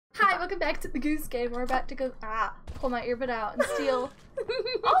welcome back to the Goose Game. We're about to go pull my earbud out and steal.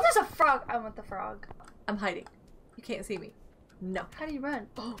 Oh, there's a frog. I want the frog. I'm hiding. You can't see me. No. How do you run?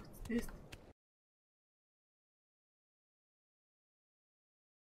 Oh, it's this.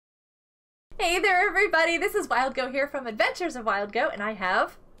 Hey there, everybody. This is Wild Goat here from Adventures of Wild Goat, and I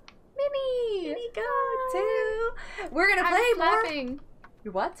have Minnie Goat too. We're gonna play flapping.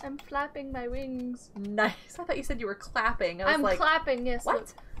 Your what? I'm flapping my wings. Nice. I thought you said you were clapping. I'm like, clapping. Yes. What? Look.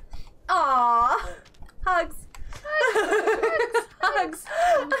 Aww. Hugs. Hugs.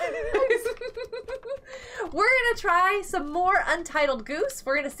 We're gonna try some more Untitled Goose.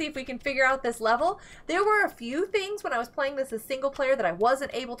 We're gonna see if we can figure out this level. There were a few things when I was playing this as single player that I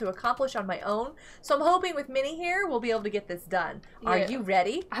wasn't able to accomplish on my own. So I'm hoping with Minnie here, we'll be able to get this done. Yeah. Are you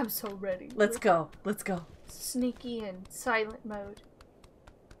ready? I'm so ready. Let's go. Let's go. Sneaky and silent mode.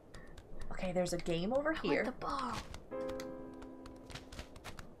 Okay, there's a game over here. I want the ball.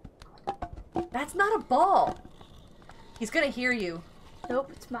 That's not a ball. He's gonna hear you.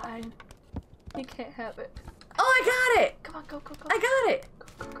 Nope, it's mine. You can't have it. Oh, I got it! Come on, go, go, go. I got it!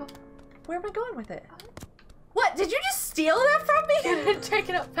 Go, go, go. Where am I going with it? What? Did you just steal that from me? Take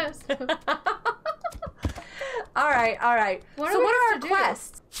it up fast. Alright, alright. So what are our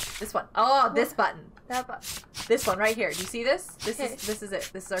quests? This one. Oh, this button. That button. This one right here. Do you see this? This is it.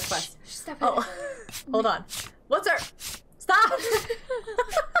 This is our quest. Step oh, hold on. What's our... Stop!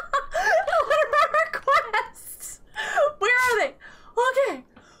 What are our quests? Where are they? Okay.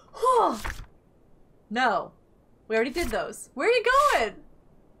 Oh. No. We already did those. Where are you going?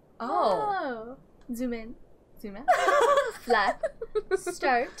 Oh. Zoom in. Zoom out. Flat.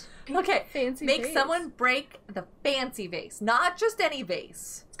 Start. Okay. Fancy Make vase. someone break the fancy vase. Not just any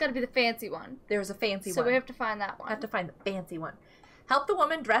vase. It's gotta be the fancy one. There's a fancy one. So we have to find that one. I have to find the fancy one. Help the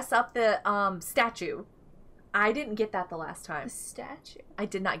woman dress up the statue. I didn't get that the last time. The statue. I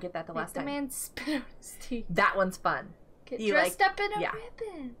did not get that the last time. The man spit on his teeth. That one's fun. Get dressed up in a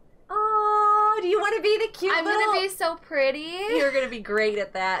ribbon. Oh, do you want to be the cute I'm little... gonna be so pretty. You're gonna be great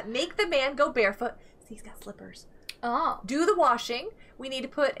at that. Make the man go barefoot. See, he's got slippers. Oh. Do the washing. We need to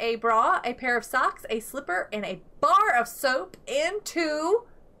put a bra, a pair of socks, a slipper, and a bar of soap into...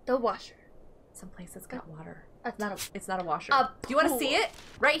 the washer. Someplace that's got water. It's not a washer. Do you want to see it?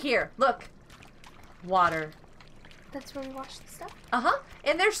 Right here. Look. Water. That's where we wash the stuff? Uh-huh.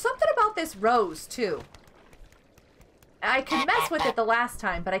 And there's something about this rose, too. I could mess with it the last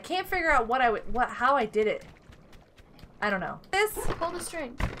time, but I can't figure out how I did it. I don't know. This. Pull the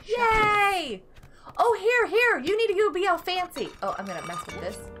string. Yay! Oh, here. You need to go be all fancy. Oh, I'm gonna mess with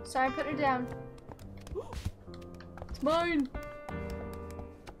this. Sorry, put her down. It's mine.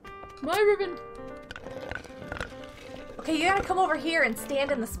 My ribbon. Okay, you gotta come over here and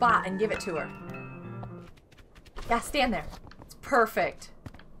stand in the spot and give it to her. Yeah, stand there. It's perfect.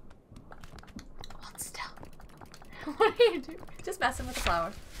 Hold still. What are you doing? Just messing with the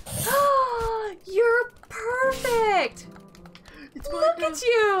flower. You're perfect! Look at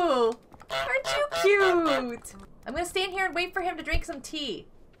you! Aren't you cute? I'm gonna stand here and wait for him to drink some tea.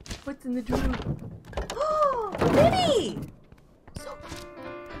 What's in the drawer? Oh, Minnie! Soap.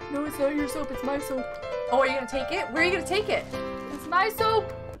 No, it's not your soap. It's my soap. Oh, are you gonna take it? Where are you gonna take it? It's my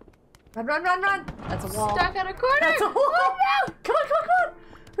soap. Run, run, run, run. That's a wall. Stuck on a corner. That's a wall. Oh, no. Come on, come on, come on.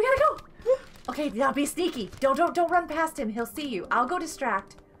 We gotta go. Okay, now be sneaky. Don't run past him. He'll see you. I'll go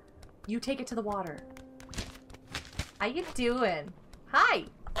distract. You take it to the water. How you doing? Hi.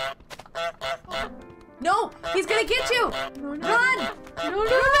 No, he's gonna get you. No, no. Run.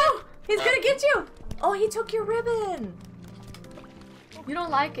 No. He's gonna get you. Oh, he took your ribbon. You don't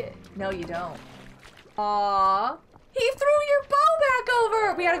like it. No, you don't. Aww. He threw your bow back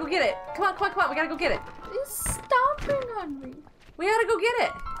over. We gotta go get it. Come on, come on, come on. We gotta go get it. He's stomping on me. We gotta go get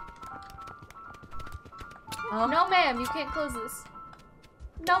it. No, ma'am. You can't close this.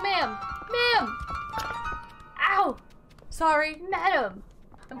 No, ma'am. Ma'am. Ow. Sorry. Madam.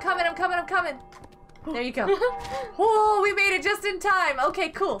 I'm coming, I'm coming, I'm coming. There you go. Oh, we made it just in time. Okay,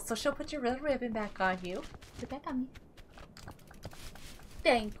 cool. So she'll put your red ribbon back on you. Put it back on me.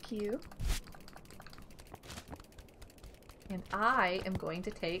 Thank you. And I am going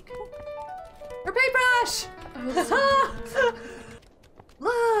to take her paintbrush.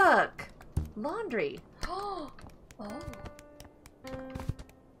 Look. Laundry. Oh.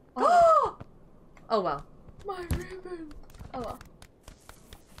 Oh well. My ribbon. Oh well.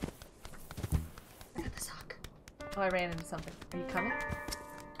 I got the sock. Oh, I ran into something. Are you coming?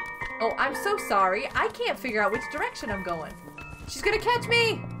 Oh, I'm so sorry. I can't figure out which direction I'm going. She's gonna catch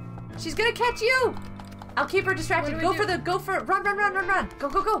me. She's gonna catch you. I'll keep her distracted. Go for run.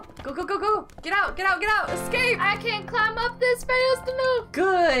 Go. Get out. Escape. I can't climb up this fast enough.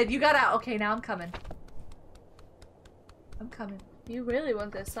 Good. You got out. Okay, now I'm coming. You really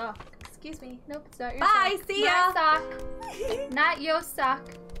want this sock. Excuse me. Nope, it's not your Bye. sock. See ya. My sock. Not your sock.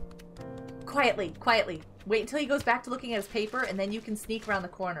 Quietly. Wait until he goes back to looking at his paper, and then you can sneak around the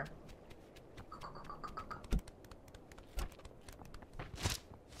corner. Go.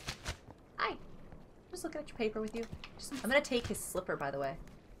 Hi. Just looking at your paper with you. I'm gonna take his slipper, by the way.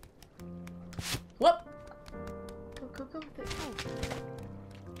 Whoop! Go with it.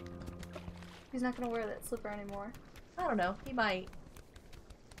 He's not gonna wear that slipper anymore. I don't know. He might.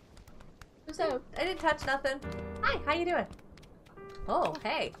 So, I didn't touch nothing. Hi. How you doing? Oh,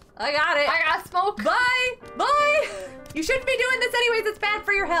 hey. I got it. I got smoke. Bye. You shouldn't be doing this anyways. It's bad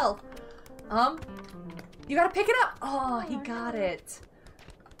for your health. You gotta pick it up. Oh, he got it.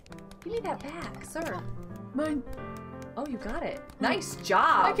 Give me that back, sir. Mine. Oh, you got it. Nice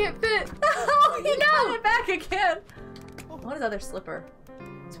job. I can't fit. Oh, he got it back again. What is other slipper?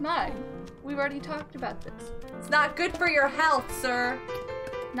 It's mine. We've already talked about this. It's not good for your health, sir.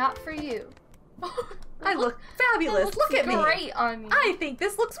 Not for you. I look fabulous. Look at me. Great on me. I think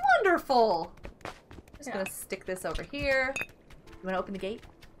this looks wonderful. Just gonna stick this over here. You wanna open the gate?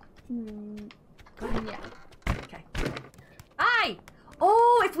 Yeah. Okay. Hi!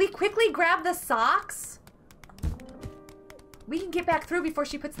 Oh, if we quickly grab the socks, we can get back through before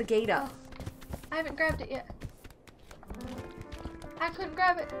she puts the gate up. Oh, I haven't grabbed it yet. I couldn't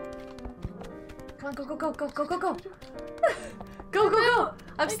grab it. Come on, go. Go.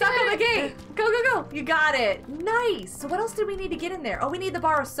 I'm stuck on the gate. Go. You got it. Nice. So what else do we need to get in there? Oh, we need the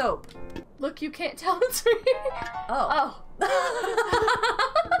bar of soap. Look, you can't tell it's me. Oh.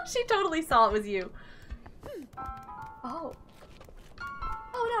 She totally saw it was you. Oh.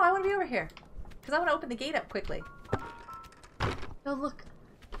 Oh no, I want to be over here. Because I want to open the gate up quickly. No, look.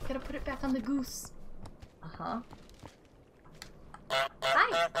 Gotta put it back on the goose. Uh-huh.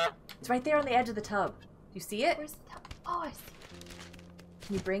 Hi. It's right there on the edge of the tub. Do you see it? Where's the top? Oh, I see.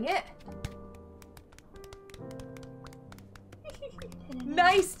 Can you bring it?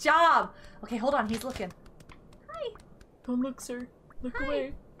 Nice job. Okay, hold on. He's looking. Hi. Don't look, sir. Look Hi.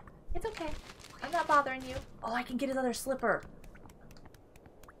 away. It's okay. I'm not bothering you. Oh, I can get his other slipper.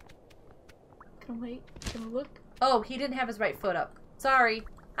 Can I wait? Can I look? Oh, he didn't have his right foot up. Sorry.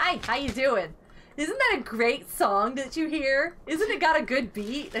 Hi, how you doing? Isn't that a great song that you hear? Isn't it got a good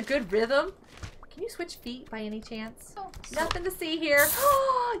beat, a good rhythm? Can you switch feet by any chance? Oh, Nothing to see here.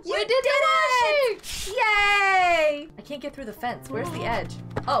 You we did did it! Yay! I can't get through the fence. Where's the edge?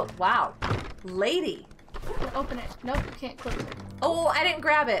 Oh, wow. Lady. Open it. Nope, you can't close it. Oh, I didn't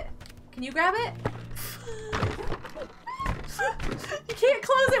grab it. Can you grab it? You can't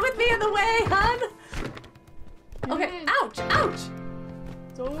close it with me in the way, hon. Okay, ouch, ouch.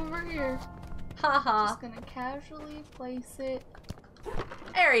 It's over here. Haha. Just gonna casually place it.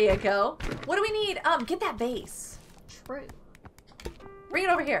 There you go. What do we need? Get that vase. True. Bring it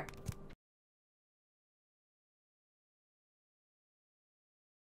over here.